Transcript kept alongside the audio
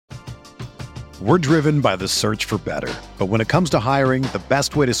We're driven by the search for better. But when it comes to hiring, the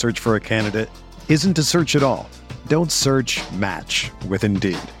best way to search for a candidate isn't to search at all. Don't search, match with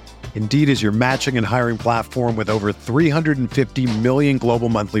Indeed. Indeed is your matching and hiring platform with over 350 million global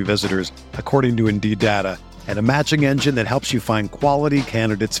monthly visitors, according to Indeed data, and a matching engine that helps you find quality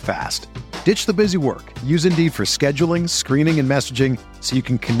candidates fast. Ditch the busy work. Use Indeed for scheduling, screening, and messaging so you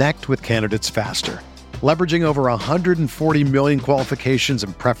can connect with candidates faster. Leveraging over 140 million qualifications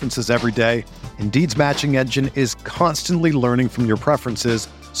and preferences every day, Indeed's matching engine is constantly learning from your preferences,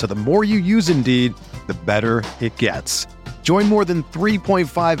 so the more you use Indeed, the better it gets. Join more than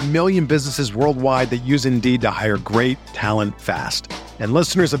 3.5 million businesses worldwide that use Indeed to hire great talent fast. And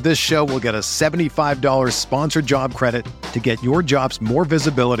listeners of this show will get a $75 sponsored job credit to get your jobs more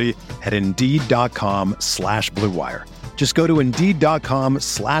visibility at Indeed.com/Blue Wire. Just go to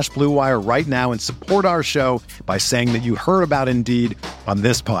Indeed.com/Blue Wire right now and support our show by saying that you heard about Indeed on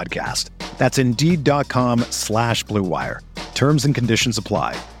this podcast. That's Indeed.com/Blue Wire. Terms and conditions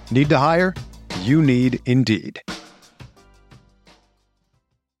apply. Need to hire? You need Indeed.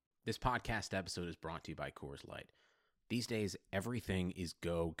 This podcast episode is brought to you by Coors Light. These days, everything is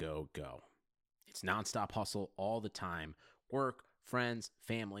go, go, go. It's nonstop hustle all the time. Work, friends,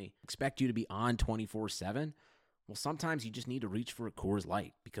 family, expect you to be on 24/7. Well, sometimes you just need to reach for a Coors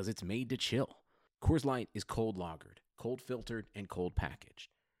Light because it's made to chill. Coors Light is cold lagered, cold filtered, and cold packaged.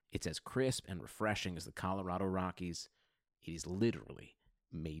 It's as crisp and refreshing as the Colorado Rockies. It is literally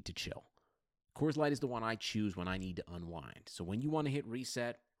made to chill. Coors Light is the one I choose when I need to unwind. So when you want to hit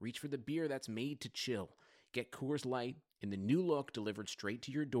reset, reach for the beer that's made to chill. Get Coors Light in the new look delivered straight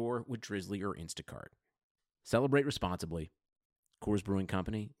to your door with Drizzly or Instacart. Celebrate responsibly. Coors Brewing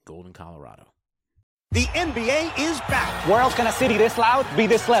Company, Golden, Colorado. The NBA is back. Where else can a city this loud be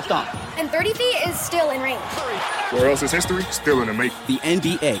this slept on? And 30 feet is still in range. Where else is history still in the making? The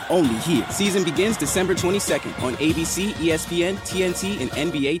NBA, only here. Season begins December 22nd on ABC, ESPN, TNT, and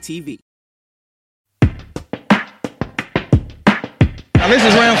NBA TV. Now this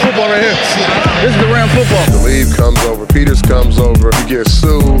is Ram football right here. This is the Ram football. The lead comes over, Peters comes over, you get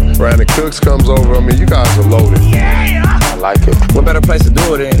sued, Brandon Cooks comes over. I mean, you guys are loaded. Yeah! I like it. What better place to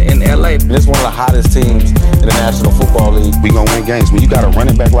do it in LA? This is one of the hottest teams in the National Football League. We gonna win games. When you got a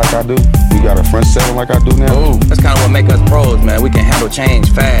running back like I do, you got a front seven like I do now. Ooh, that's kind of what make us pros, man. We can handle change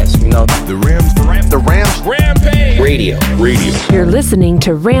fast, you know. The Rams. Rampage Radio. You're listening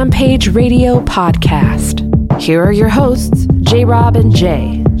to Rampage Radio Podcast. Here are your hosts, J-Rob and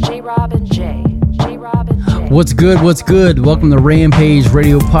Jay. What's good? Welcome to Rampage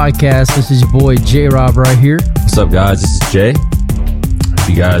Radio Podcast. This is your boy J-Rob right here. What's up, guys? This is Jay. Hope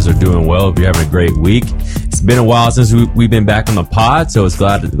you guys are doing well. Hope you're having a great week. It's been a while since we've been back on the pod, so it's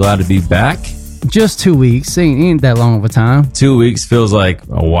glad to be back. Just 2 weeks. Ain't that long of a time. 2 weeks feels like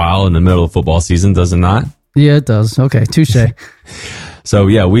a while in the middle of football season, does it not? Yeah, it does. Okay, touche. So,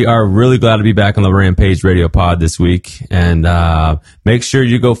 yeah, we are really glad to be back on the Rampage Radio Pod this week. And make sure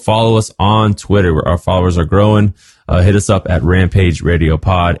you go follow us on Twitter, where our followers are growing. Hit us up at Rampage Radio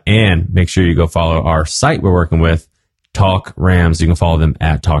Pod. And make sure you go follow our site we're working with, Talk Rams. You can follow them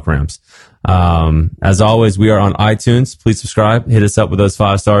at Talk Rams. As always, we are on iTunes. Please subscribe. Hit us up with those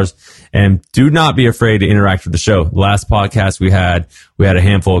 5 stars. And do not be afraid to interact with the show. The last podcast we had a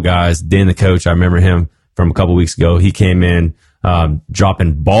handful of guys. Dan, the coach, I remember him from a couple weeks ago. He came in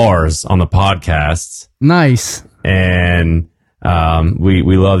dropping bars on the podcast. Nice. And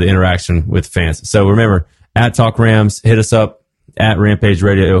we love the interaction with fans. So remember, at Talk Rams, hit us up at Rampage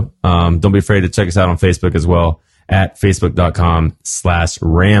Radio. Don't be afraid to check us out on Facebook as well at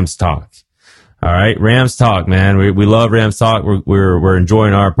facebook.com/Rams Talk. All right, Rams Talk, man. We love Rams Talk. We're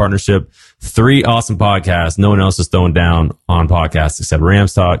enjoying our partnership. 3 awesome podcasts. No one else is throwing down on podcasts except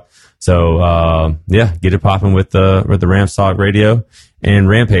Rams Talk. So, yeah, get it popping with the Rams Talk Radio and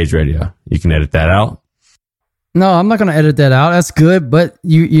Rampage Radio. You can edit that out. No, I'm not going to edit that out. That's good, but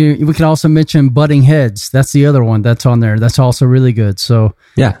we can also mention Butting Heads. That's the other one that's on there. That's also really good. So,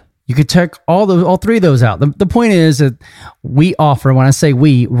 yeah, you could check all 3 of those out. The point is that we offer, when I say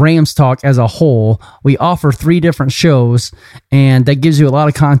we, Rams Talk as a whole, we offer 3 different shows, and that gives you a lot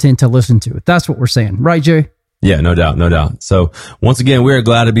of content to listen to. That's what we're saying. Right, Jay? Yeah, no doubt. So once again, we're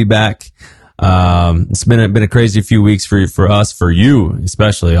glad to be back. It's been a crazy few weeks for us, for you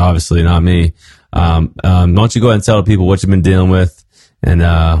especially, obviously, not me. Why don't you go ahead and tell people what you've been dealing with, and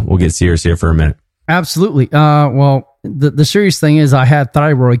we'll get serious here for a minute. Absolutely. Well, the serious thing is I had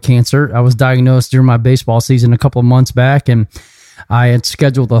thyroid cancer. I was diagnosed during my baseball season a couple of months back, and I had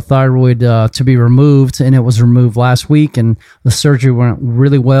scheduled a thyroid to be removed, and it was removed last week, and the surgery went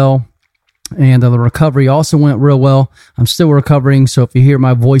really well. And the recovery also went real well. I'm still recovering, so if you hear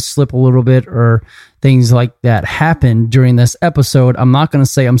my voice slip a little bit or things like that happen during this episode, I'm not going to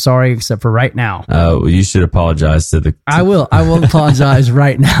say I'm sorry except for right now. You should apologize to the... I will apologize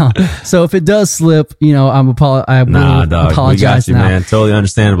right now. So if it does slip, I will apologize. We got you, now. Man. Totally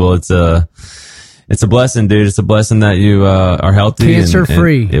understandable. It's a blessing, dude. It's a blessing that you are healthy.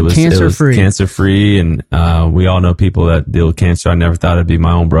 Cancer-free. It was cancer-free, and we all know people that deal with cancer. I never thought it'd be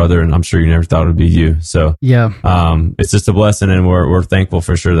my own brother, and I'm sure you never thought it'd be you. So yeah, it's just a blessing, and we're thankful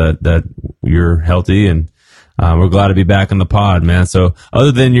for sure that you're healthy, and we're glad to be back on the pod, man. So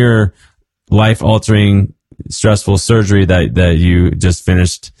other than your life-altering, stressful surgery that you just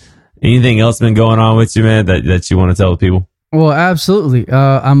finished, anything else been going on with you, man, that you want to tell the people? Well, absolutely.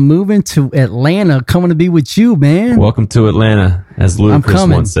 I'm moving to Atlanta, coming to be with you, man. Welcome to Atlanta, as Ludacris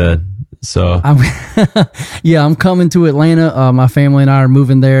once said. So, I'm coming to Atlanta. My family and I are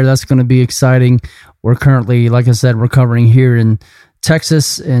moving there. That's going to be exciting. We're currently, like I said, recovering here in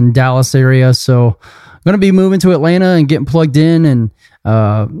Texas and Dallas area. So, I'm going to be moving to Atlanta and getting plugged in and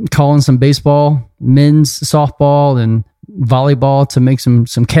calling some baseball, men's softball, and volleyball to make some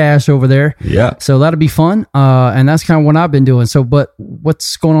cash over there. Yeah. So that'll be fun. And that's kind of what I've been doing. So, but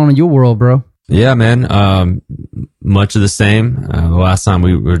what's going on in your world, bro? Yeah, man. Much of the same. The last time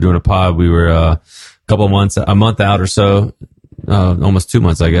we were doing a pod, we were a month out or so, almost 2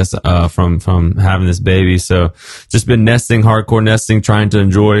 months, I guess, from having this baby. So just been hardcore nesting, trying to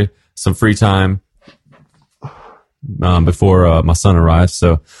enjoy some free time before my son arrives.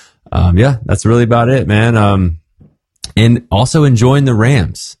 So, that's really about it, man. And also enjoying the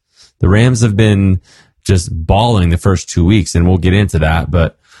Rams. The Rams have been just balling the first 2 weeks, and we'll get into that.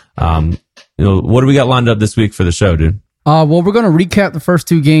 But, what do we got lined up this week for the show, dude? Well, we're going to recap the first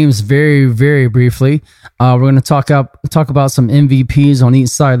two games very, very briefly. We're going to talk about some MVPs on each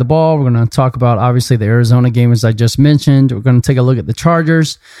side of the ball. We're going to talk about, obviously, the Arizona game, as I just mentioned. We're going to take a look at the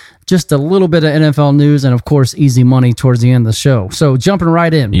Chargers, just a little bit of NFL news, and, of course, easy money towards the end of the show. So, jumping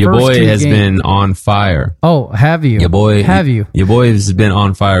right in. Your boy has been on fire. Oh, have you? Your boy has been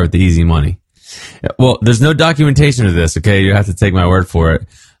on fire with the easy money. Well, there's no documentation of this, okay? You have to take my word for it.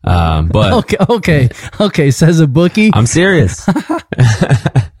 But okay, says a bookie. I'm serious.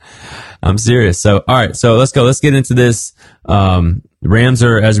 I'm serious. So, all right. So let's go. Let's get into this. Rams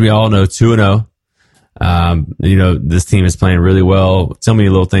are, as we all know, 2-0. This team is playing really well. Tell me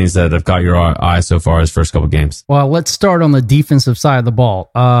little things that have caught your eye so far as first couple games. Well, let's start on the defensive side of the ball.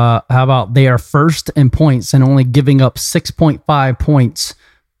 How about they are first in points and only giving up 6.5 points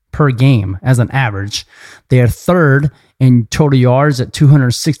per game as an average. They are third in total yards at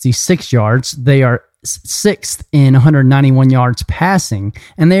 266 yards. They are sixth in 191 yards passing,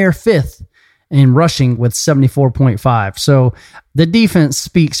 and they are fifth in rushing with 74.5. So the defense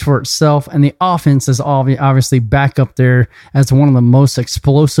speaks for itself, and the offense is obviously back up there as one of the most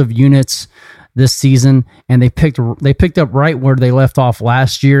explosive units this season, and they picked up right where they left off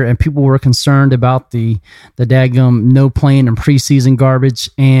last year, and people were concerned about the daggum no playing and preseason garbage.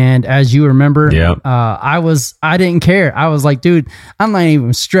 And as you remember, I didn't care. I was like, dude, I'm not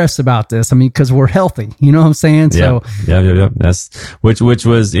even stressed about this. I mean, because we're healthy, you know what I'm saying? So that's which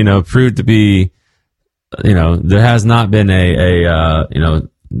was proved to be, there has not been a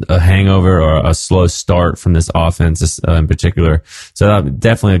hangover or a slow start from this offense in particular. So that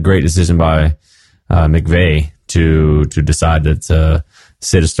definitely a great decision by McVay to decide to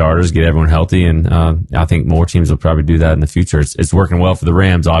sit as starters, get everyone healthy. And I think more teams will probably do that in the future. It's working well for the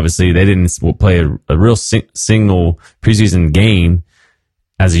Rams. Obviously, they didn't play a real single preseason game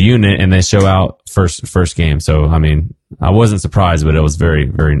as a unit, and they show out first game. So, I mean, I wasn't surprised, but it was very,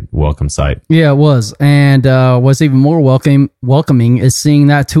 very welcome sight. Yeah, it was. And what's even more welcoming is seeing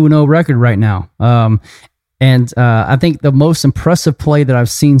that 2-0 record right now. And I think the most impressive play that I've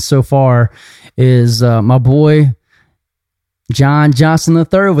seen so far is my boy John Johnson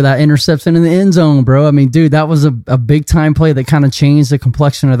III with that interception in the end zone, bro. I mean, dude, that was a big time play that kind of changed the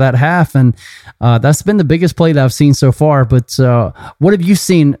complexion of that half. And that's been the biggest play that I've seen so far. But what have you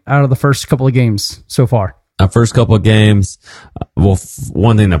seen out of the first couple of games so far? First couple of games, well,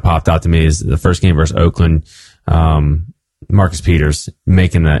 one thing that popped out to me is the first game versus Oakland. Marcus Peters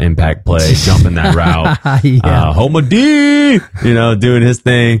making that impact play, jumping that route, Homa D, doing his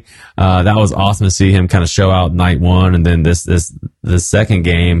thing. That was awesome to see him kind of show out night one. And then this second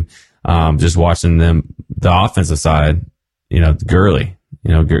game, just watching them, the offensive side, Gurley,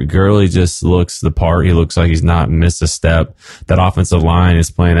 Gurley just looks the part. He looks like he's not missed a step. That offensive line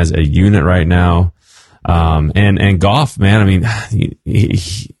is playing as a unit right now. And Goff, man, I mean,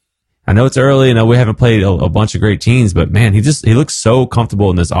 I know it's early. I know we haven't played a bunch of great teams, but man, he looks so comfortable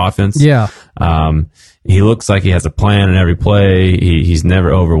in this offense. Yeah. He looks like he has a plan in every play. He's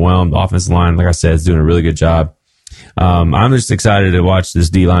never overwhelmed. The offensive line, like I said, is doing a really good job. I'm just excited to watch this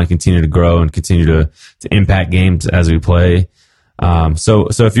D-line continue to grow and continue to impact games as we play. So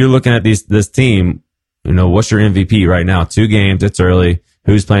if you're looking at this team, what's your MVP right now? 2 games. It's early.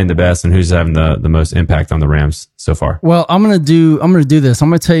 Who's playing the best and who's having the most impact on the Rams so far? Well, I'm gonna do this. I'm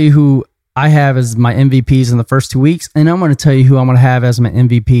gonna tell you who I have as my MVPs in the first 2 weeks, and I'm gonna tell you who I'm gonna have as my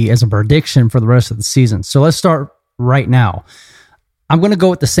MVP as a prediction for the rest of the season. So let's start right now. I'm gonna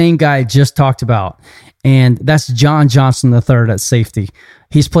go with the same guy I just talked about, and that's John Johnson III at safety.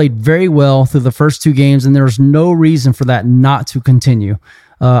 He's played very well through the first 2 games, and there's no reason for that not to continue.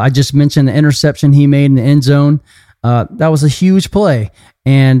 I just mentioned the interception he made in the end zone. That was a huge play.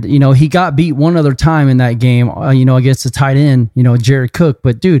 And, he got beat one other time in that game, against the tight end, Jared Cook.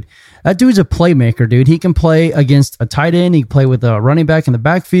 But, dude, that dude's a playmaker, dude. He can play against a tight end. He can play with a running back in the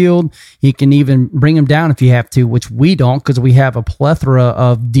backfield. He can even bring him down if you have to, which we don't because we have a plethora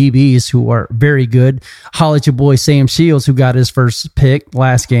of DBs who are very good. Holla at your boy Sam Shields, who got his first pick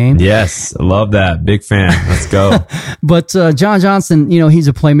last game. Yes, I love that. Big fan. Let's go. But John Johnson, he's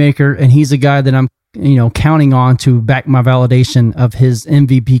a playmaker, and he's a guy that I'm counting on to back my validation of his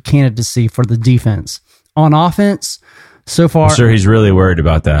MVP candidacy for the defense. On offense, so far, I'm sure he's really worried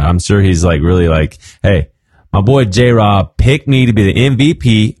about that. I'm sure he's hey, my boy J-Rob picked me to be the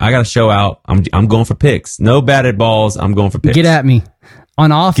MVP. I got to show out. I'm going for picks. No batted balls. I'm going for picks. Get at me.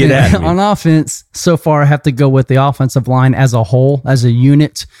 On offense, so far I have to go with the offensive line as a whole, as a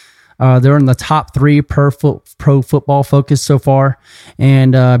unit. They're in the top 3 Pro Football Focus so far,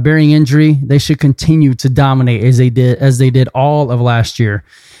 and bearing injury, they should continue to dominate as they did all of last year.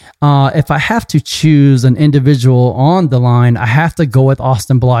 If I have to choose an individual on the line, I have to go with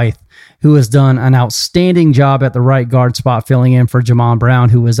Austin Blythe, who has done an outstanding job at the right guard spot, filling in for Jamon Brown,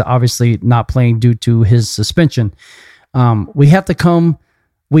 who is obviously not playing due to his suspension. We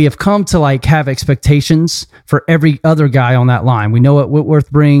have come to have expectations for every other guy on that line. We know what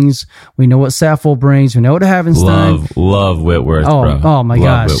Whitworth brings. We know what Saffold brings. We know what Havenstein. Love Whitworth, bro. Oh my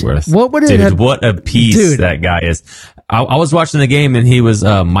gosh. Whitworth. What would it dude, have? What a piece that guy is. I was watching the game and he was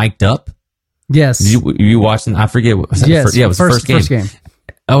mic'd up. Yes. You watching? I forget. What was that? Yes. It was the first game.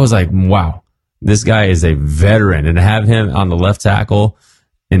 I was like, wow, this guy is a veteran. And to have him on the left tackle,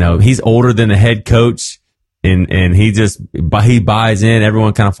 he's older than the head coach. And he buys in.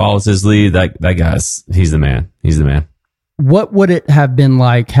 Everyone kind of follows his lead. That he's the man. He's the man. What would it have been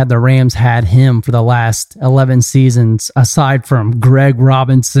like had the Rams had him for the last 11 seasons, aside from Greg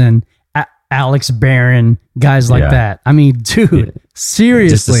Robinson, Alex Barron, guys like that? I mean, dude,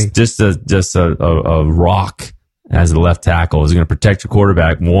 seriously. Just a rock as the left tackle. He's going to protect your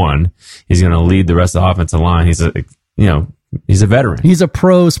quarterback. One, he's going to lead the rest of the offensive line. He's a veteran. He's a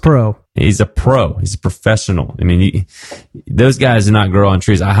pro's pro. He's a pro. He's a professional. I mean, those guys do not grow on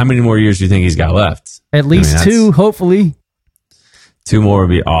trees. How many more years do you think he's got left? At least 2, hopefully. 2 more would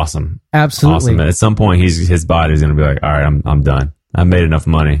be awesome. Absolutely. Awesome. At some point, his body's going to be like, all right, I'm done. I made enough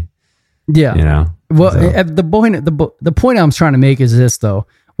money. Yeah. Well, the point I'm trying to make is this, though.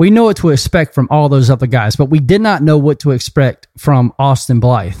 We know what to expect from all those other guys, but we did not know what to expect from Austin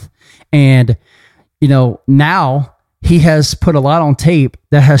Blythe. And, now he has put a lot on tape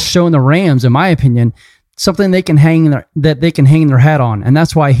that has shown the Rams, in my opinion, something they can hang their hat on. And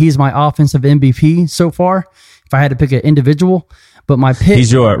that's why he's my offensive MVP so far, if I had to pick an individual. But my pick...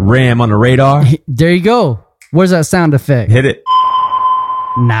 He's your Ram on the radar? There you go. Where's that sound effect? Hit it.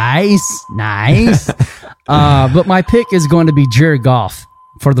 Nice. But my pick is going to be Jared Goff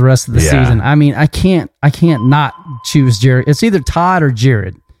for the rest of the season. I mean, I can't not choose Jared. It's either Todd or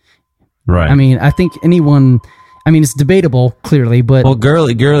Jared. Right. I mean, I think anyone... it's debatable, clearly, but... Well,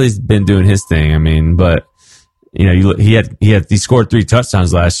 Gurley's been doing his thing. I mean, but, he scored 3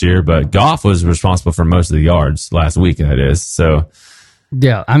 touchdowns last year, but Goff was responsible for most of the yards last week, that is. So...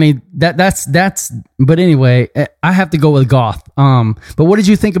 Yeah, I mean, that's... But anyway, I have to go with Goff. But what did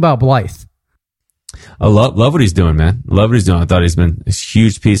you think about Blythe? I love what he's doing, man. Love what he's doing. I thought he's been a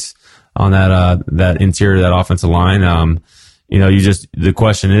huge piece on that interior of that offensive line. The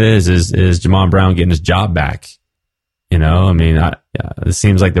question is Jamon Brown getting his job back? It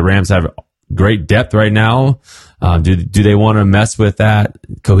seems like the Rams have great depth right now. Do they want to mess with that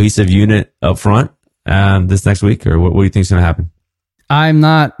cohesive unit up front this next week, or what do you think is going to happen? I'm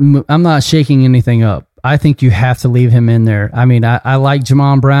not shaking anything up. I think you have to leave him in there. I mean, I like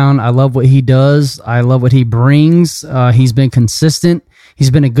Jamon Brown. I love what he does. I love what he brings. He's been consistent.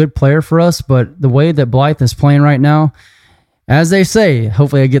 He's been a good player for us, but the way that Blythe is playing right now, as they say,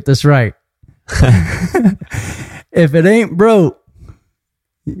 hopefully I get this right. If it ain't broke,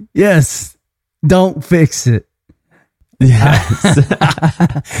 yes, don't fix it. Yes.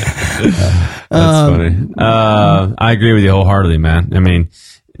 That's funny. I agree with you wholeheartedly, man. I mean,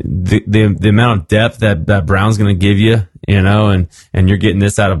 the amount of depth that Brown's going to give you, and you're getting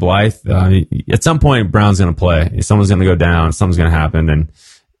this out of Blythe. At some point, Brown's going to play. Someone's going to go down. Something's going to happen, and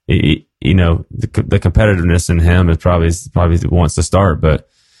the competitiveness in him is probably wants to start, but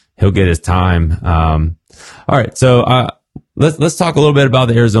he'll get his time. All right, so let's talk a little bit about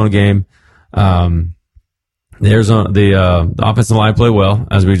the Arizona game. The offensive line played well,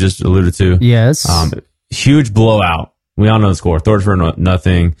 as we just alluded to. Yes. Huge blowout. We all know the score.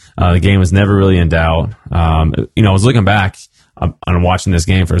 30-0. The game was never really in doubt. I was looking back on watching this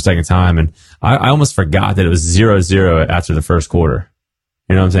game for a second time, and I almost forgot that it was 0-0 after the first quarter.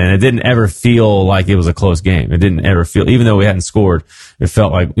 You know what I'm saying? It didn't ever feel like it was a close game. It didn't ever feel, even though we hadn't scored, it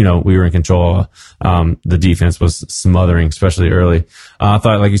felt like, we were in control. The defense was smothering, especially early. I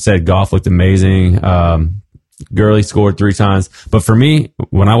thought, like you said, Goff looked amazing. Gurley scored 3 times. But for me,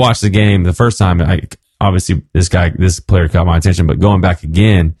 when I watched the game the first time, obviously this player caught my attention, but going back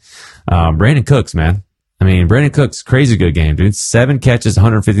again, Brandon Cooks, man. I mean, Brandon Cooks, crazy good game, dude. 7 catches,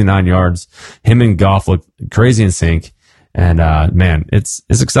 159 yards. Him and Goff looked crazy in sync. And, man, it's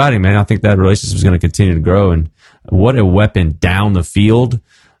exciting, man. I think that relationship is going to continue to grow, and what a weapon down the field.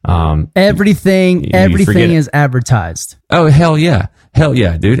 Everything is advertised. Oh, hell yeah. Hell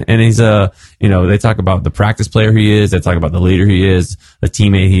yeah, dude. And he's, they talk about the practice player he is. They talk about the leader he is, the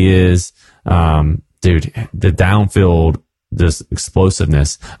teammate he is. Dude, the downfield, this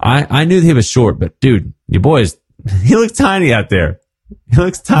explosiveness. I knew he was short, but dude, your boy he looks tiny out there. He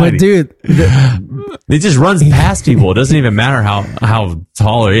looks tiny. But dude, he just runs past people. It doesn't even matter how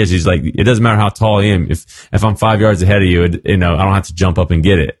tall he is. He's like, it doesn't matter how tall I am. If I'm 5 yards ahead of you, I don't have to jump up and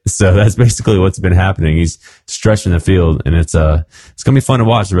get it. So that's basically what's been happening. He's stretching the field, and it's gonna be fun to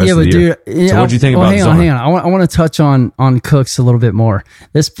watch the rest of the year. Dude, so what do you think about? Hang on. I want to touch on Cooks a little bit more.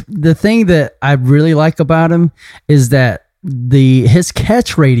 The thing that I really like about him is that his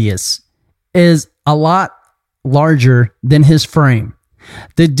catch radius is a lot larger than his frame.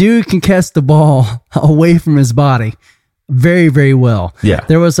 The dude can catch the ball away from his body very, very well. Yeah.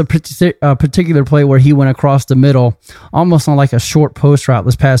 There was a particular play where he went across the middle, almost on like a short post route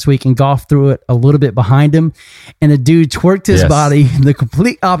this past week, and Goff threw it a little bit behind him, and the dude twerked his body in the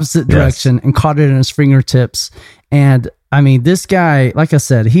complete opposite direction and caught it in his fingertips. And I mean, this guy, like I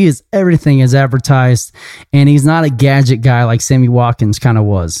said, he is everything is advertised, and he's not a gadget guy like Sammy Watkins kind of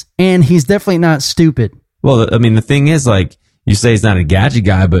was. And he's definitely not stupid. Well, I mean, the thing is, like, you say he's not a gadget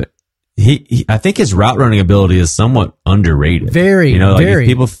guy, but I think his route running ability is somewhat underrated. Very, very.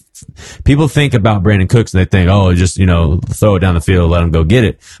 People think about Brandon Cooks and they think, just, throw it down the field, let him go get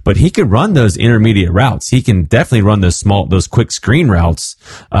it. But he can run those intermediate routes. He can definitely run those quick screen routes.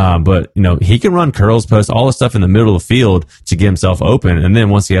 But he can run curls, posts, all the stuff in the middle of the field to get himself open. And then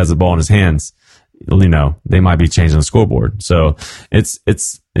once he has the ball in his hands, they might be changing the scoreboard. So it's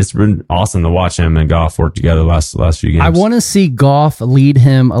been awesome to watch him and Goff work together last few games. I want to see Goff lead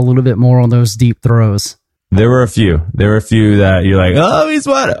him a little bit more on those deep throws. There were a few that you're like, oh, he's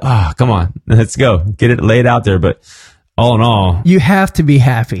what? Oh, come on, let's go get it laid out there. But all in all, you have to be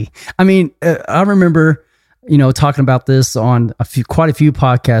happy. I mean, I remember, talking about this on quite a few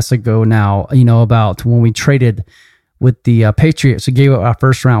podcasts ago now, about when we traded with the Patriots who gave up our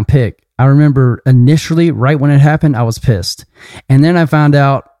first round pick. I remember initially, right when it happened, I was pissed. And then I found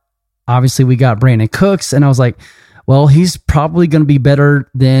out, obviously, we got Brandon Cooks, and I was like, well, he's probably going to be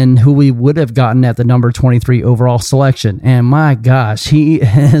better than who we would have gotten at the number 23 overall selection. And my gosh, he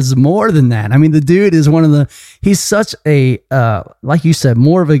is more than that. I mean, the dude is he's such a, like you said,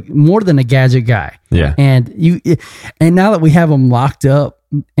 more than a gadget guy. Yeah. And now that we have him locked up,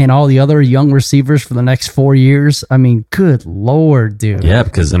 and all the other young receivers for the next 4 years. I mean, good Lord, dude. Yeah,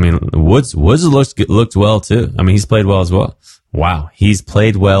 because, I mean, Woods looked well, too. I mean, he's played well as well. Wow. He's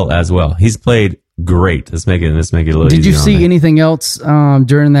played well as well. He's played great. Let's make it a little easier. Did you see anything else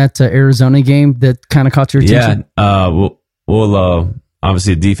during that Arizona game that kind of caught your attention? Yeah. Well,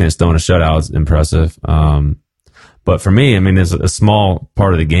 obviously, the defense throwing a shutout is impressive. But for me, I mean, there's a small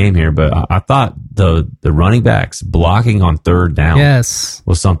part of the game here, but I thought the running backs blocking on third down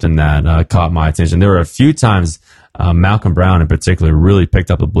was something that caught my attention. There were a few times Malcolm Brown in particular really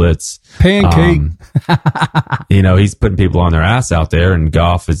picked up a blitz. Pancake. He's putting people on their ass out there, and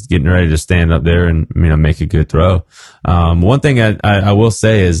Goff is getting ready to stand up there and make a good throw. One thing I will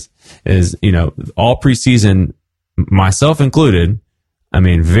say is all preseason, myself included, I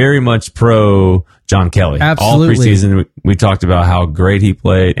mean, very much pro John Kelly. Absolutely. All preseason, we talked about how great he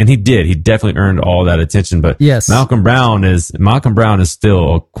played, and he did. He definitely earned all that attention. But yes, Malcolm Brown is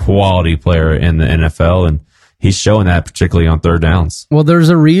still a quality player in the NFL, and he's showing that particularly on third downs. Well, there's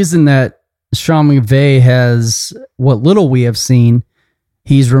a reason that Sean McVay has, what little we have seen,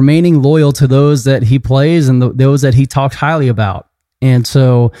 he's remaining loyal to those that he plays and those that he talks highly about. And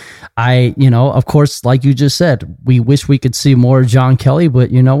so of course, like you just said, we wish we could see more John Kelly,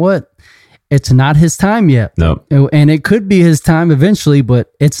 but you know what? It's not his time yet. No. And it could be his time eventually,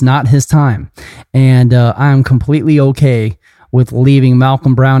 but it's not his time. And I'm completely okay with leaving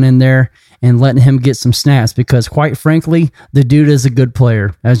Malcolm Brown in there and letting him get some snaps because, quite frankly, the dude is a good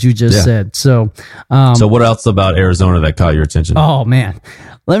player, as you just said. So what else about Arizona that caught your attention? Oh, man.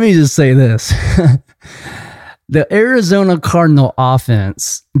 Let me just say this. The Arizona Cardinal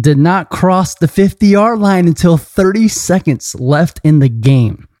offense did not cross the 50-yard line until 30 seconds left in the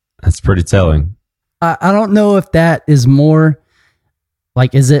game. That's pretty telling. I don't know if that is more,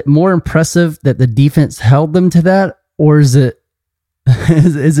 is it more impressive that the defense held them to that, or is it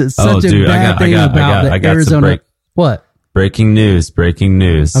such a bad thing about Arizona? What? Breaking news.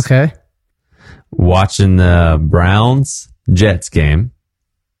 Okay. Watching the Browns-Jets game.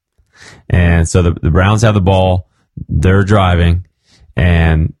 And so the Browns have the ball, they're driving,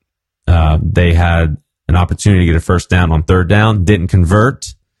 and they had an opportunity to get a first down on third down, didn't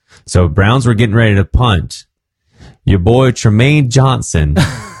convert. So Browns were getting ready to punt. Your boy Tremaine Johnson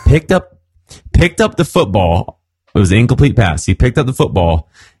picked up the football. It was an incomplete pass. He picked up the football,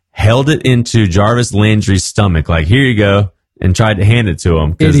 held it into Jarvis Landry's stomach, like, here you go, and tried to hand it to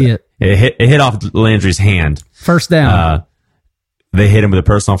him. Idiot. It hit off Landry's hand. First down. They hit him with a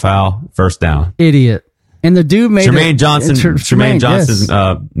personal foul. First down. Idiot. And the dude made Tremaine Johnson's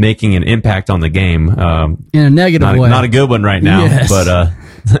making an impact on the game. In a negative way. Not a good one right now, but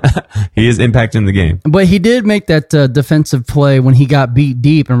he is impacting the game. But he did make that defensive play when he got beat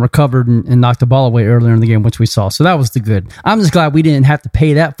deep and recovered and knocked the ball away earlier in the game, which we saw. So that was the good. I'm just glad we didn't have to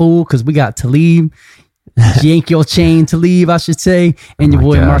pay that fool because we got Talib. Yank your chain to leave, I should say, and your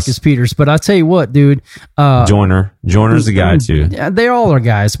boy Marcus Peters. But I'll tell you what, dude. Joyner's a guy too. Yeah, they all are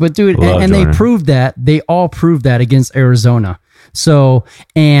guys. But dude, and they proved that. They all proved that against Arizona. So,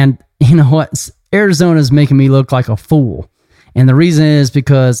 and you know what? Arizona's making me look like a fool. And the reason is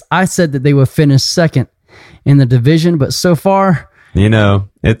because I said that they would finish second in the division, but so far,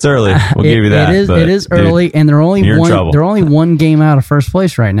 it's early. We'll give you that. It is early, and they're only one game out of first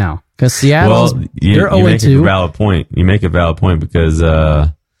place right now. Because Seattle's, they're 0-2. You make a valid point because,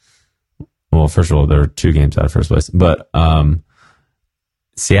 first of all, there are 2 games out of first place, but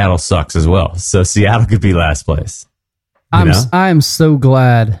Seattle sucks as well. So Seattle could be last place. I'm so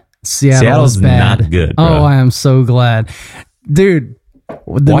glad Seattle's bad. Not good, bro. Oh, I am so glad. Dude.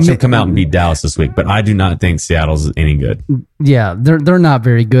 Watch them come out and beat Dallas this week, but I do not think Seattle's any good. Yeah, they're not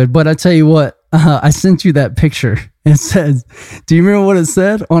very good. But I tell you what, I sent you that picture. It says, do you remember what it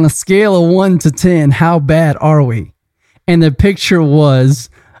said? On a scale of 1 to 10, how bad are we? And the picture was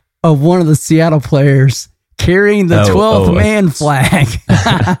of one of the Seattle players carrying the 12th man flag.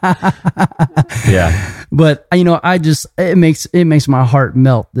 Yeah. But it makes my heart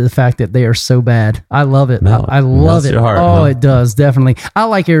melt, the fact that they are so bad. I love it. I love it. It does, definitely. I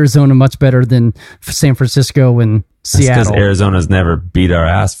like Arizona much better than San Francisco and Seattle. Because Arizona's never beat our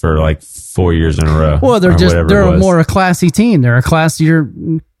ass for like 4 years in a row. Well, they're more a classy team. They're a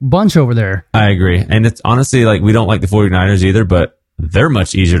classier bunch over there. I agree. And it's honestly like, we don't like the 49ers either, but they're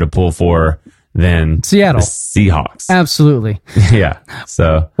much easier to pull for than Seattle the Seahawks. Absolutely. Yeah.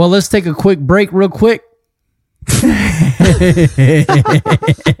 So, well, let's take a quick break real quick.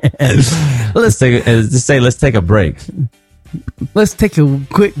 let's take a break. Let's take a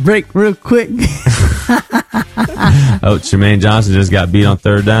quick break real quick. Tremaine Johnson just got beat on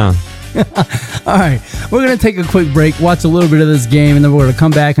third down. All right. We're going to take a quick break, watch a little bit of this game, and then we're going to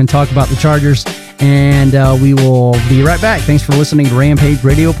come back and talk about the Chargers. And we will be right back. Thanks for listening to Rampage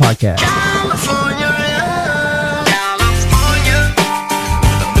Radio Podcast.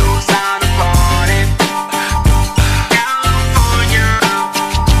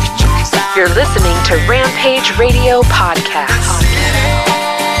 You're listening to Rampage Radio Podcast.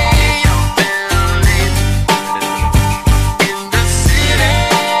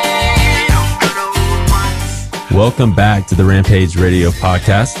 Welcome back to the Rampage Radio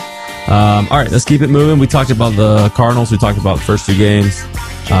Podcast. All right, let's keep it moving. We talked about the Cardinals. We talked about the first 2 games.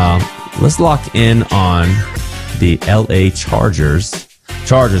 Let's lock in on the LA Chargers.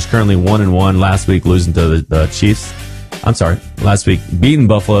 Chargers currently 1-1. Last week losing to the Chiefs. Last week beating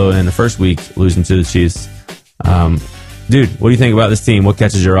Buffalo, and the first week losing to the Chiefs. Dude, what do you think about this team? What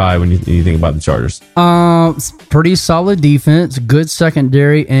catches your eye when you think about the Chargers? Pretty solid defense, good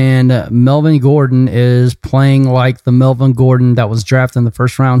secondary, and Melvin Gordon is playing like the Melvin Gordon that was drafted in the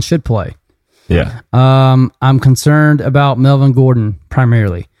first round should play. Yeah. I'm concerned about Melvin Gordon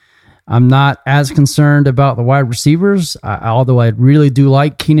primarily. I'm not as concerned about the wide receivers, although I really do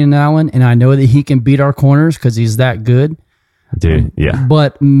like Keenan Allen, and I know that he can beat our corners because he's that good. Dude, yeah.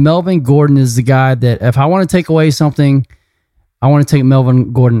 But Melvin Gordon is the guy that if I want to take away something, I want to take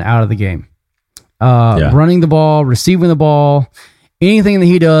Melvin Gordon out of the game. Running the ball, receiving the ball, anything that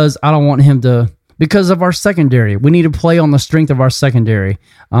he does, I don't want him to, because of our secondary. We need to play on the strength of our secondary.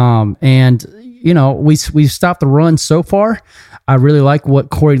 And, you know, we've stopped the run so far. I really like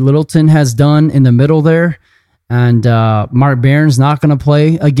what Corey Littleton has done in the middle there. And Mark Barron's not going to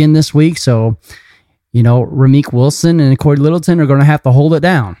play again this week. So, you know, Rameek Wilson and Corey Littleton are going to have to hold it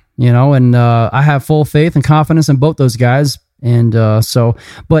down, you know, and I have full faith and confidence in both those guys. And so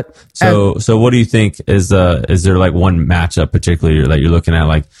what do you think is there like one matchup particularly that you're looking at,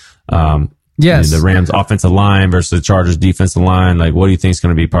 like yes, the Rams offensive line versus the Chargers defensive line? Like, what do you think is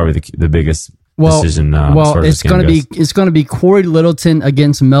going to be probably the biggest decision? It's going to be Corey Littleton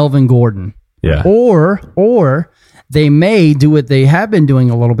against Melvin Gordon. Yeah. Or they may do what they have been doing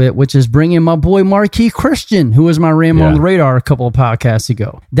a little bit, which is bring in my boy Marquis Christian, who was my Ram on the radar a couple of podcasts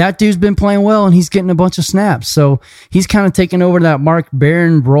ago. That dude's been playing well, and he's getting a bunch of snaps. So he's kind of taking over that Mark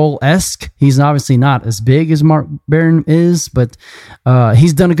Barron role-esque. He's obviously not as big as Mark Barron is, but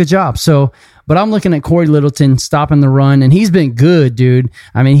he's done a good job. But I'm looking at Corey Littleton stopping the run, and he's been good, dude.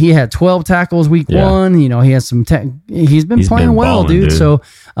 I mean, he had 12 tackles week one. You know, he has some. He's been playing well, balling, dude. So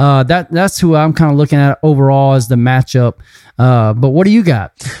that's who I'm kind of looking at overall as the matchup. But what do you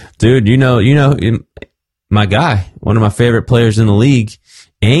got, dude? You know, my guy, one of my favorite players in the league,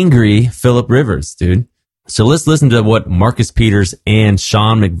 angry Phillip Rivers, dude. So let's listen to what Marcus Peters and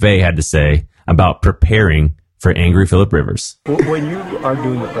Sean McVay had to say about preparing for angry Phillip Rivers. When you are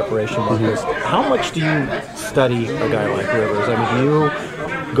doing the preparation like this, how much do you study a guy like Rivers? I mean, do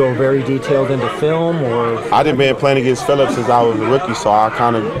you go very detailed into film, or? I done been playing against Phillip since I was a rookie, so I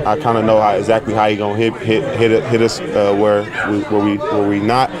kind of know exactly how he gonna hit us where we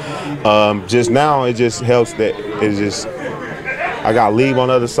not. Just now, it just helps that it's just I got Leave on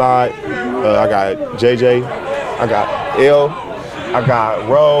the other side, I got JJ, I got L. I got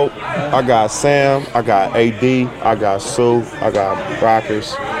Rob, I got Sam, I got AD, I got Sue, I got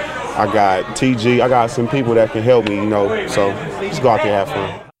Rockers, I got TG. I got some people that can help me, you know, so just go out there and have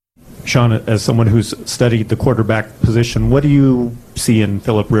fun. Sean, as someone who's studied the quarterback position, what do you see in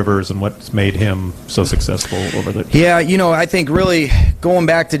Phillip Rivers and what's made him so successful over the... Yeah, you know, I think really going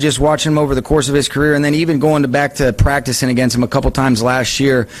back to just watching him over the course of his career, and then even going back to practicing against him a couple times last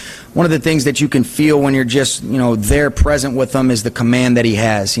year, one of the things that you can feel when you're just, you know, there present with him is the command that he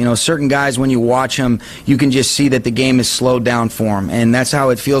has. You know, certain guys, when you watch him, you can just see that the game is slowed down for him, and that's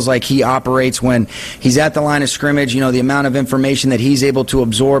how it feels like he operates when he's at the line of scrimmage. You know, the amount of information that he's able to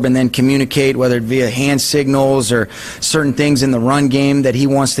absorb and then communicate, whether it via hand signals or certain things in the run game that he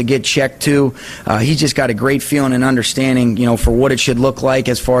wants to get checked to. He's just got a great feeling and understanding, you know, for what it should look like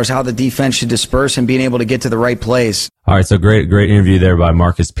as far as how the defense should disperse and being able to get to the right place. All right, so great interview there by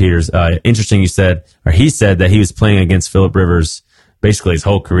Marcus Peters. Interesting, he said that he was playing against Phillip Rivers basically his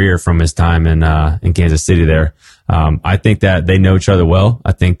whole career from his time in Kansas City there. I think that they know each other well.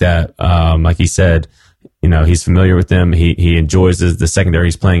 I think that, like he said, you know, he's familiar with them. He enjoys the secondary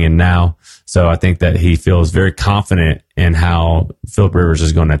he's playing in now. So I think that he feels very confident in how Phillip Rivers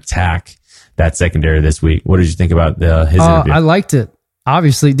is going to attack that secondary this week. What did you think about his interview? I liked it.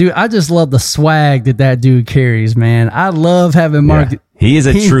 Obviously, dude, I just love the swag that dude carries, man. I love having Mark. Yeah. He is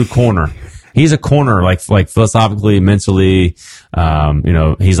a true corner. He's a corner, like philosophically, mentally. You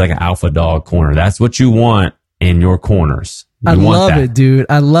know, he's like an alpha dog corner. That's what you want in your corners. I love it, dude.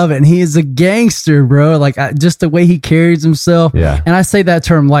 I love it. And he is a gangster, bro. Like, just the way he carries himself. Yeah. And I say that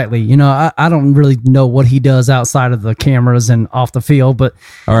term lightly. You know, I don't really know what he does outside of the cameras and off the field, but.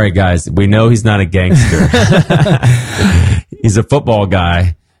 All right, guys. We know he's not a gangster. He's a football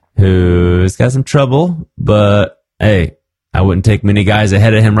guy who's got some trouble, but hey, I wouldn't take many guys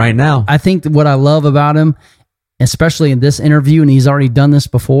ahead of him right now. I think what I love about him, especially in this interview, and he's already done this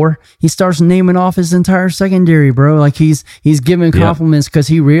before, he starts naming off his entire secondary, bro. Like he's giving compliments because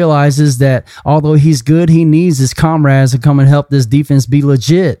he realizes that although he's good, he needs his comrades to come and help this defense be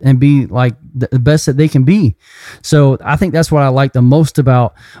legit and be like the best that they can be. So I think that's what I like the most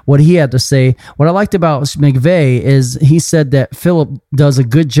about what he had to say. What I liked about McVay is he said that Phillip does a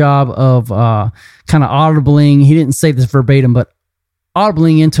good job of kind of audibling. He didn't say this verbatim, but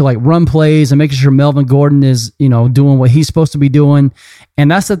audibling into like run plays and making sure Melvin Gordon is, doing what he's supposed to be doing. And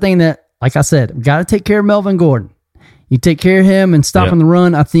that's the thing that, like I said, got to take care of Melvin Gordon. You take care of him and stopping the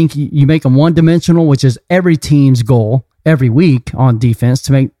run. I think you make him one-dimensional, which is every team's goal every week on defense,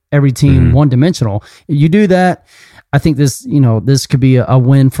 to make every team one-dimensional. You do that, I think this could be a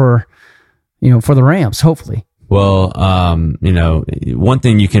win for the Rams, hopefully. Well, one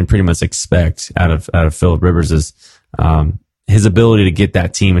thing you can pretty much expect out of Phillip Rivers is his ability to get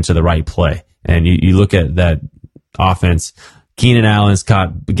that team into the right play. And you look at that offense. Keenan Allen's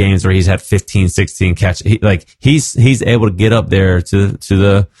caught games where he's had 15, 16 catches. He's able to get up there to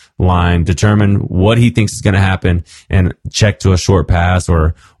the line, determine what he thinks is going to happen, and check to a short pass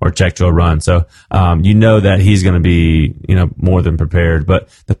or check to a run. So that he's going to be more than prepared. But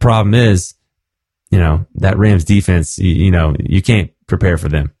the problem is, that Rams defense, you can't prepare for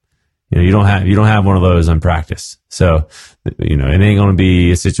them. You don't have one of those in practice. So it ain't going to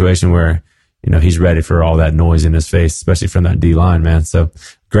be a situation where he's ready for all that noise in his face, especially from that D line, man. So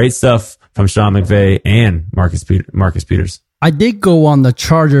great stuff from Sean McVay and Marcus Peters. I did go on the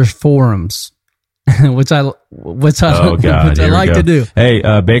Chargers forums, which I like to do.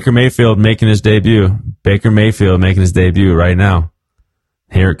 Hey, Baker Mayfield making his debut. Right now.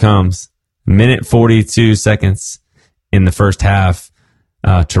 Here it comes. Minute 42 seconds in the first half.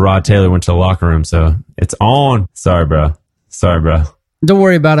 Tyrod Taylor went to the locker room, so it's on. Sorry, bro. Don't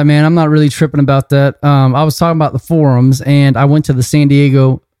worry about it, man. I'm not really tripping about that. I was talking about the forums, and I went to the San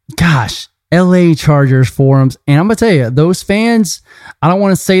Diego, LA Chargers forums, and I'm going to tell you, those fans, I don't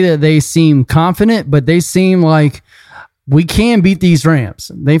want to say that they seem confident, but they seem like we can beat these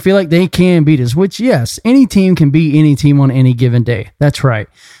Rams. They feel like they can beat us, which, yes, any team can beat any team on any given day. That's right.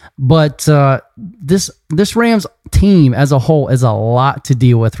 But this Rams team as a whole is a lot to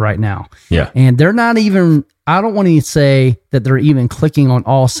deal with right now. Yeah. And they're not even, I don't want to say that they're even clicking on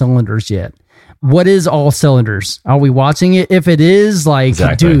all cylinders yet. What is all cylinders? Are we watching it? If it is,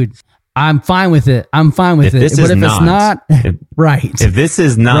 dude, I'm fine with it. But if it's not, right. If this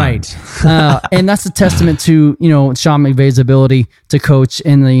is not. Right. And that's a testament to, Sean McVay's ability to coach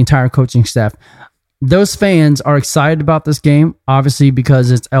and the entire coaching staff. Those fans are excited about this game, obviously,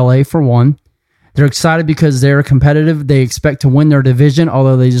 because it's LA for one. They're excited because they're competitive. They expect to win their division,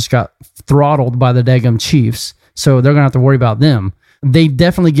 although they just got throttled by the daggum Chiefs. So they're going to have to worry about them. They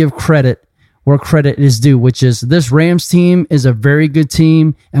definitely give credit where credit is due, which is this Rams team is a very good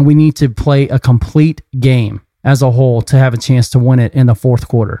team, and we need to play a complete game as a whole to have a chance to win it in the fourth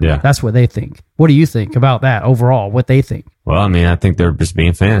quarter. Yeah. That's what they think. What do you think about that overall, what they think? Well, I mean, I think they're just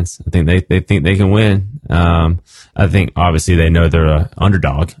being fans. I think they think they can win. I think obviously they know they're an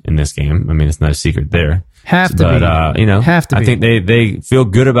underdog in this game. I mean, it's not a secret there. Have to be. I think they feel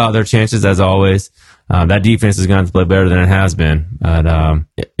good about their chances as always. That defense is going to have to play better than it has been. But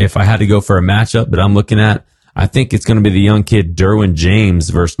if I had to go for a matchup that I'm looking at, I think it's going to be the young kid Derwin James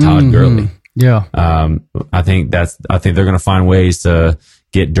versus Todd Gurley. Yeah. I think they're going to find ways to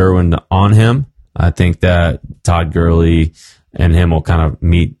get Derwin on him. I think that Todd Gurley and him will kind of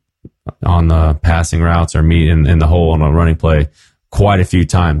meet on the passing routes or meet in the hole on a running play quite a few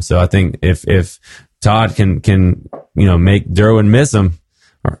times. So I think if Todd can make Derwin miss him,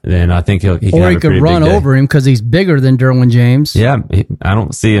 then I think he could run over him because he's bigger than Derwin James. Yeah, I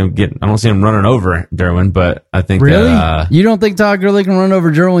don't see him running over Derwin, but I think really you don't think Todd Gurley can run over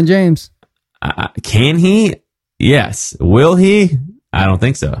Derwin James? Can he? Yes. Will he? I don't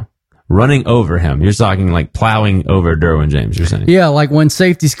think so. Running over him. You're talking like plowing over Derwin James, you're saying? Yeah, like when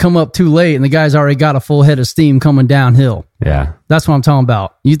safeties come up too late and the guy's already got a full head of steam coming downhill. Yeah. That's what I'm talking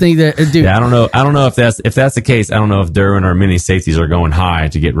about. You think that, dude? Yeah, I don't know if that's the case. I don't know if Derwin or many safeties are going high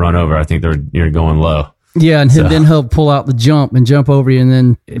to get run over. I think you're going low. Yeah, and then he'll pull out the jump and jump over you and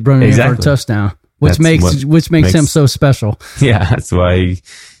then run in for a touchdown, which makes him so special. Yeah, that's why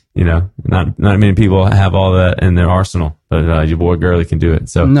not many people have all that in their arsenal, but your boy Gurley can do it.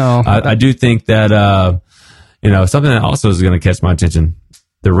 So no, I do think that something that also is going to catch my attention: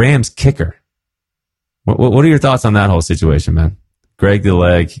 the Rams kicker. What are your thoughts on that whole situation, man? Greg the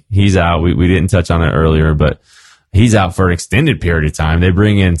Leg, he's out. We didn't touch on it earlier, but he's out for an extended period of time. They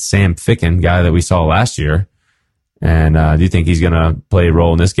bring in Sam Ficken, guy that we saw last year. And do you think he's going to play a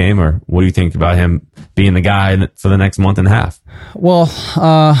role in this game, or what do you think about him being the guy for the next month and a half? Well,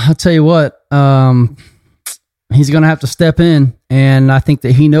 I'll tell you what, he's going to have to step in, and I think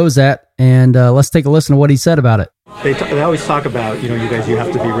that he knows that. And let's take a listen to what he said about it. They always talk about, you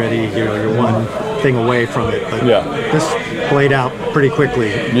have to be ready, you're one thing away from it. But this played out pretty quickly.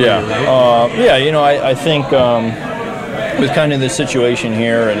 Yeah. Right? I think with kind of the situation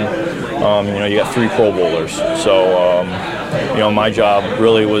here, and you got 3 Pro Bowlers, so my job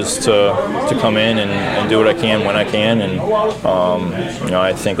really was to come in and do what I can when I can, and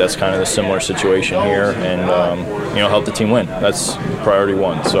I think that's kind of the similar situation here, and help the team win. That's priority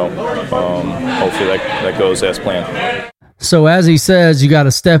one. So hopefully that goes as planned. So as he says, you got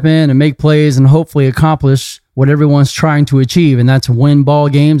to step in and make plays and hopefully accomplish what everyone's trying to achieve, and that's win ball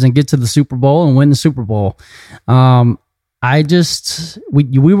games and get to the Super Bowl and win the Super Bowl. You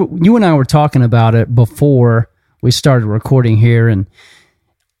and I were talking about it before we started recording here, and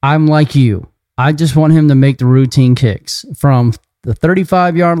I'm like you. I just want him to make the routine kicks from the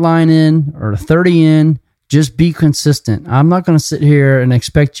 35-yard line in or 30 in. Just be consistent. I'm not going to sit here and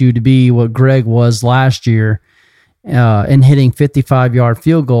expect you to be what Greg was last year and hitting 55-yard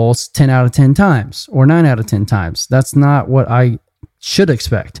field goals 10 out of 10 times or 9 out of 10 times. That's not what I should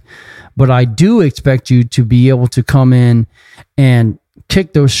expect. But I do expect you to be able to come in and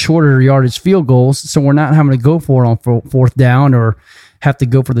kick those shorter yardage field goals, so we're not having to go for it on fourth down or have to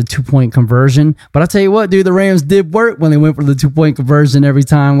go for the 2-point conversion. But I tell you what, dude, the Rams did work when they went for the 2-point conversion every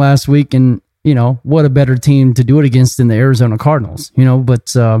time last week, and what a better team to do it against than the Arizona Cardinals, but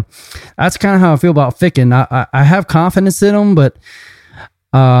that's kind of how I feel about Ficken. I have confidence in him, but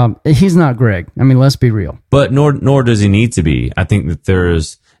he's not Greg. I mean, let's be real. But nor does he need to be. I think that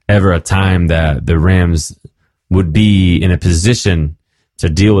there's ever a time that the Rams would be in a position to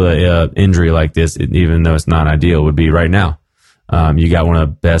deal with an injury like this, even though it's not ideal, would be right now. You got one of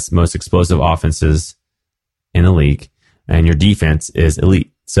the best, most explosive offenses in the league, and your defense is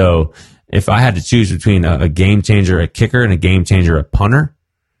elite. So if I had to choose between a game changer at kicker and a game changer at punter,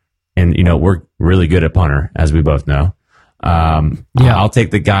 and we're really good at punter, as we both know, I'll take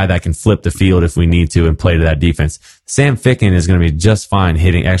the guy that can flip the field if we need to and play to that defense. Sam Ficken is going to be just fine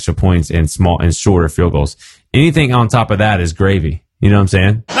hitting extra points and small and shorter field goals. Anything on top of that is gravy. You know what I'm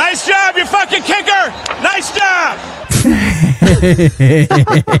saying? Nice job, you fucking kicker! Nice job!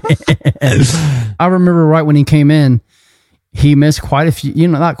 I remember right when he came in, he missed quite a few,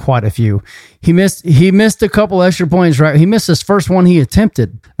 not quite a few. He missed a couple extra points, right? He missed his first one he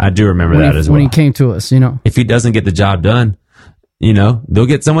attempted. I do remember that as well. When he came to us, If he doesn't get the job done, they'll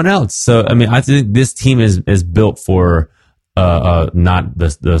get someone else. So, I mean, I think this team is built for not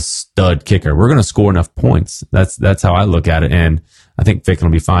the stud kicker. We're going to score enough points. That's how I look at it. And I think Ficken will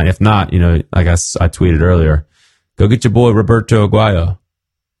be fine. If not, like I tweeted earlier, go get your boy Roberto Aguayo.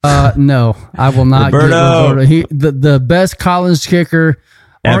 No, I will not Roberto. get Roberto. The best college kicker,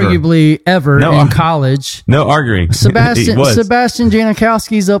 arguably ever in college. No arguing. Sebastian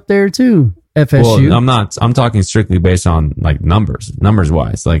Janikowski's up there too. FSU. Well, I'm talking strictly based on like numbers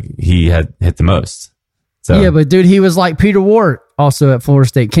wise. Like he had hit the most. So yeah, but dude, he was like Peter Ward also at Florida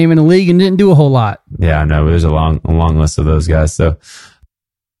State. Came in the league and didn't do a whole lot. Yeah, I know. There's a long list of those guys. So.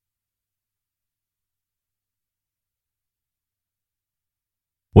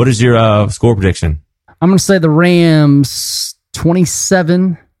 What is your score prediction? I'm going to say the Rams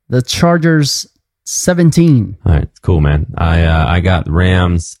 27, the Chargers 17. All right, cool, man. I got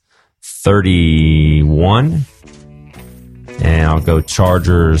Rams 31, and I'll go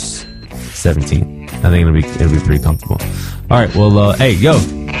Chargers 17. I think it'll be pretty comfortable. All right, well, hey, you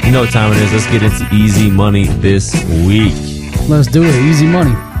know what time it is. Let's get into easy money this week. Let's do it. Easy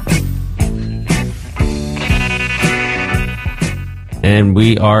money. And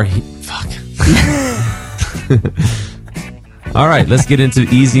we are... Fuck. All right, let's get into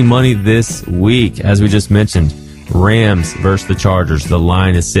easy money this week. As we just mentioned, Rams versus the Chargers. The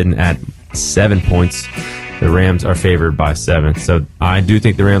line is sitting at 7 points. The Rams are favored by 7. So I do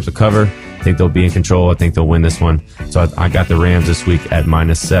think the Rams will cover. I think they'll be in control. I think they'll win this one. So I got the Rams this week at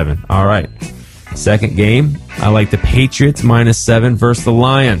 -7. All right. Second game, I like the Patriots -7 versus the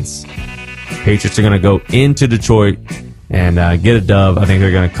Lions. Patriots are going to go into Detroit and get a dub. I think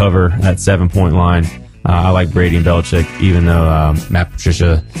they're going to cover that 7-point line. I like Brady and Belichick, even though Matt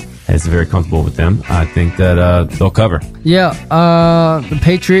Patricia is very comfortable with them. I think that they'll cover. Yeah, the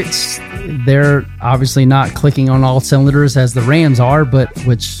Patriots, they're obviously not clicking on all cylinders as the Rams are,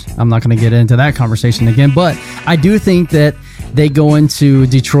 which I'm not going to get into that conversation again. But I do think that they go into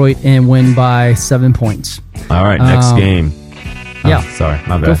Detroit and win by 7 points. All right, next game. Yeah. Sorry,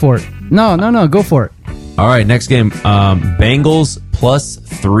 my bad. Go for it. No, go for it. All right, next game. Bengals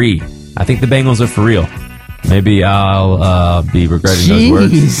 +3. I think the Bengals are for real. Maybe I'll be regretting those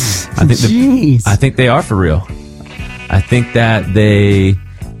words. I think they are for real. I think that they...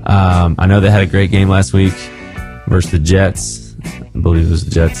 I know they had a great game last week versus the Jets. I believe it was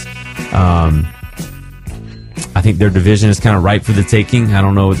the Jets. I think their division is kind of ripe for the taking. I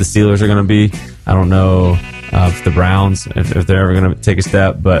don't know what the Steelers are going to be. I don't know if the Browns, if they're ever going to take a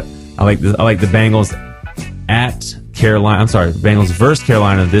step. But I like the Bengals at Bengals versus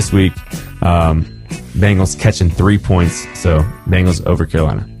Carolina this week. Bengals catching 3 points, so Bengals over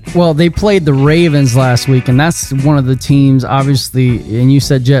Carolina. Well, they played the Ravens last week, and that's one of the teams, obviously, and you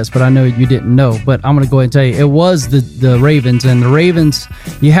said Jets, but I know you didn't know, but I'm going to go ahead and tell you, it was the Ravens, and the Ravens,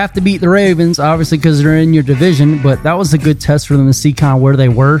 you have to beat the Ravens, obviously, because they're in your division, but that was a good test for them to see kind of where they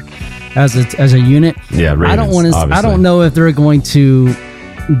were as a unit. Yeah, Ravens, I don't know if they're going to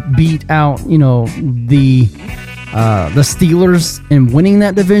beat out, the Steelers in winning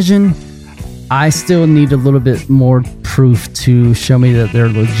that division. I still need a little bit more proof to show me that they're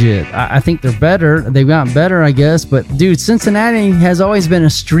legit. I think they're better. They've gotten better, I guess. But, dude, Cincinnati has always been a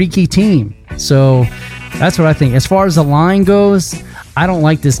streaky team. So that's what I think. As far as the line goes, I don't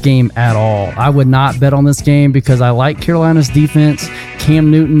like this game at all. I would not bet on this game because I like Carolina's defense. Cam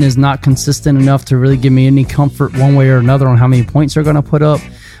Newton is not consistent enough to really give me any comfort one way or another on how many points they're going to put up.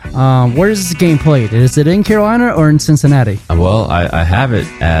 Where is this game played? Is it in Carolina or in Cincinnati? Well, I have it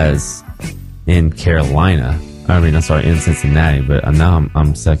as in Carolina. In Cincinnati, but now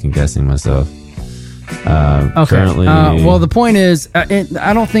I'm second guessing myself. Okay. Currently, well, the point is,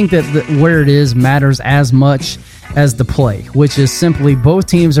 I don't think that where it is matters as much as the play, which is simply both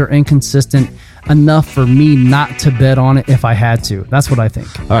teams are inconsistent enough for me not to bet on it if I had to. That's what I think.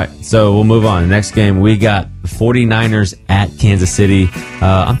 All right, so we'll move on. Next game, we got the 49ers at Kansas City.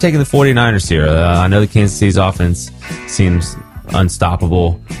 I'm taking the 49ers here. I know the Kansas City's offense seems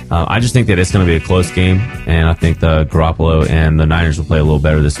unstoppable. I just think that it's going to be a close game, and I think the Garoppolo and the Niners will play a little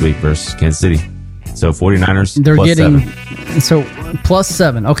better this week versus Kansas City. So 49ers, they're plus getting 7. So plus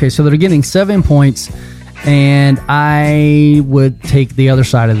 7. Okay, so they're getting 7 points, and I would take the other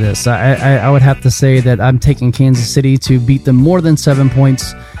side of this. I would have to say that I'm taking Kansas City to beat them more than 7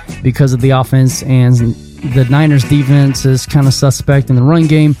 points because of the offense, and the Niners defense is kind of suspect in the run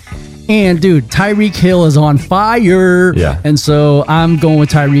game. And, dude, Tyreek Hill is on fire. Yeah. And so I'm going with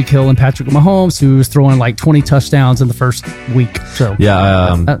Tyreek Hill and Patrick Mahomes, who's throwing like 20 touchdowns in the first week. So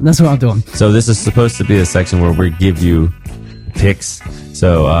yeah, that's what I'm doing. So this is supposed to be a section where we give you picks.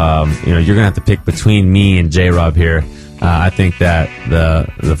 So, you're going to have to pick between me and J-Rob here. I think that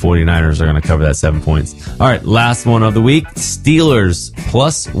the 49ers are going to cover that 7 points. All right, last one of the week. Steelers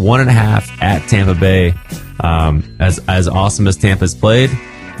plus 1.5 at Tampa Bay. As awesome as Tampa's played,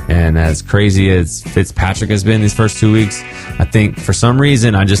 and as crazy as Fitzpatrick has been these first 2 weeks, I think for some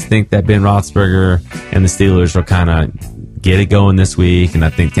reason, I just think that Ben Roethlisberger and the Steelers will kind of get it going this week, and I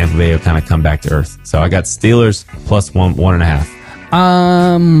think Tampa Bay will kind of come back to earth. So I got Steelers plus 1.5.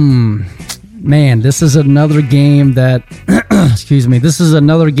 Man, this is another game that, excuse me, this is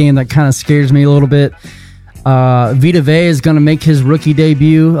another game that kind of scares me a little bit. Vita Vea is going to make his rookie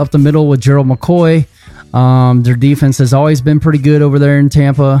debut up the middle with Gerald McCoy. Their defense has always been pretty good over there in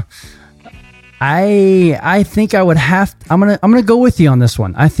Tampa. I think I would have. I'm gonna go with you on this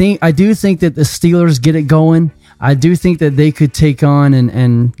one. I do think that the Steelers get it going. I do think that they could take on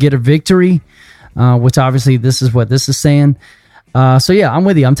and get a victory, which obviously this is what this is saying. So yeah, I'm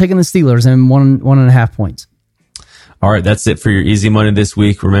with you. I'm taking the Steelers and 1.5 points. All right, that's it for your easy money this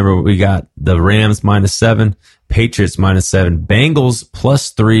week. Remember, we got the Rams -7, Patriots -7, Bengals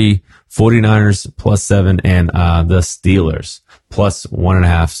 +3, 49ers +7, and the Steelers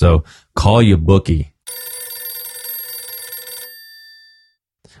 +1.5. So call your bookie.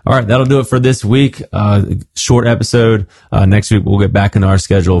 All right, that'll do it for this week. Short episode. Next week, we'll get back into our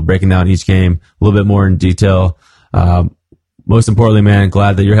schedule, breaking down each game a little bit more in detail. Most importantly, man,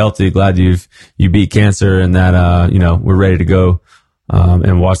 glad that you're healthy. Glad you beat cancer, and that we're ready to go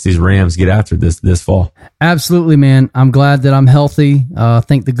and watch these Rams get after this fall. Absolutely, man. I'm glad that I'm healthy.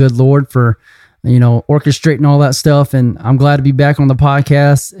 Thank the good Lord for orchestrating all that stuff, and I'm glad to be back on the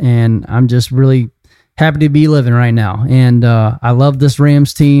podcast. And I'm just really happy to be living right now. And I love this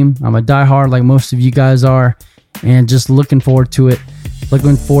Rams team. I'm a diehard like most of you guys are, and just looking forward to it.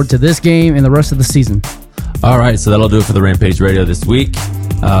 Looking forward to this game and the rest of the season. All right, so that'll do it for the Rampage Radio this week.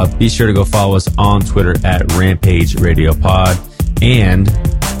 Be sure to go follow us on Twitter at Rampage Radio Pod, and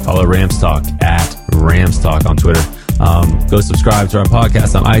follow Rams Talk at Rams Talk on Twitter. Go subscribe to our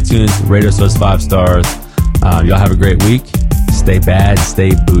podcast on iTunes. Rate us those 5 stars. Y'all have a great week. Stay bad,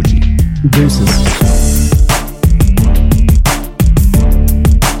 stay bougie. Deuces.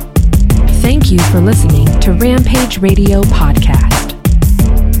 Thank you for listening to Rampage Radio Podcast.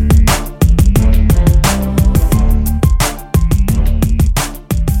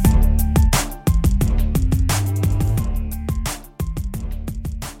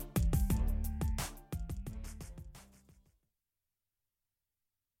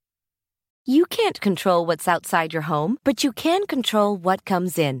 You can't control what's outside your home, but you can control what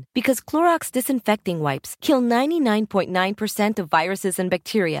comes in. Because Clorox disinfecting wipes kill 99.9% of viruses and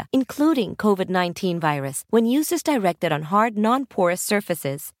bacteria, including COVID-19 virus, when used as directed on hard, non-porous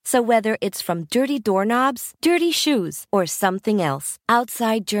surfaces. So whether it's from dirty doorknobs, dirty shoes, or something else,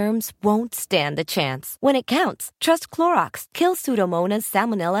 outside germs won't stand a chance. When it counts, trust Clorox. Kill Pseudomonas,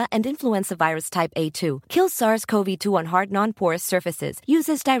 Salmonella, and influenza virus type A2. Kill SARS-CoV-2 on hard, non-porous surfaces. Use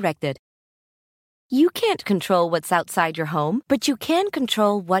as directed. You can't control what's outside your home, but you can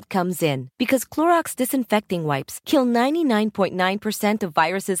control what comes in. Because Clorox disinfecting wipes kill 99.9% of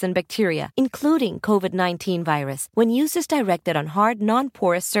viruses and bacteria, including COVID-19 virus, when used as directed on hard,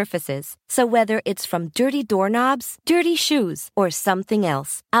 non-porous surfaces. So whether it's from dirty doorknobs, dirty shoes, or something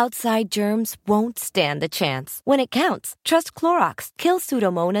else, outside germs won't stand a chance. When it counts, trust Clorox. Kill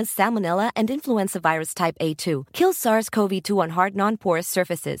Pseudomonas, Salmonella, and influenza virus type A2. Kill SARS-CoV-2 on hard, non-porous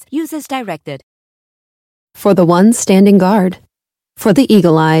surfaces. Use as directed. For the ones standing guard, for the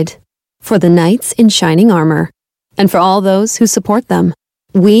eagle-eyed, for the knights in shining armor, and for all those who support them.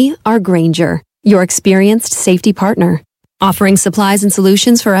 We are Grainger, your experienced safety partner, offering supplies and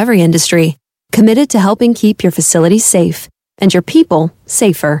solutions for every industry, committed to helping keep your facilities safe and your people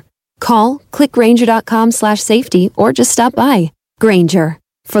safer. Call clickgrainger.com/safety or just stop by. Grainger,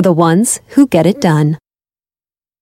 for the ones who get it done.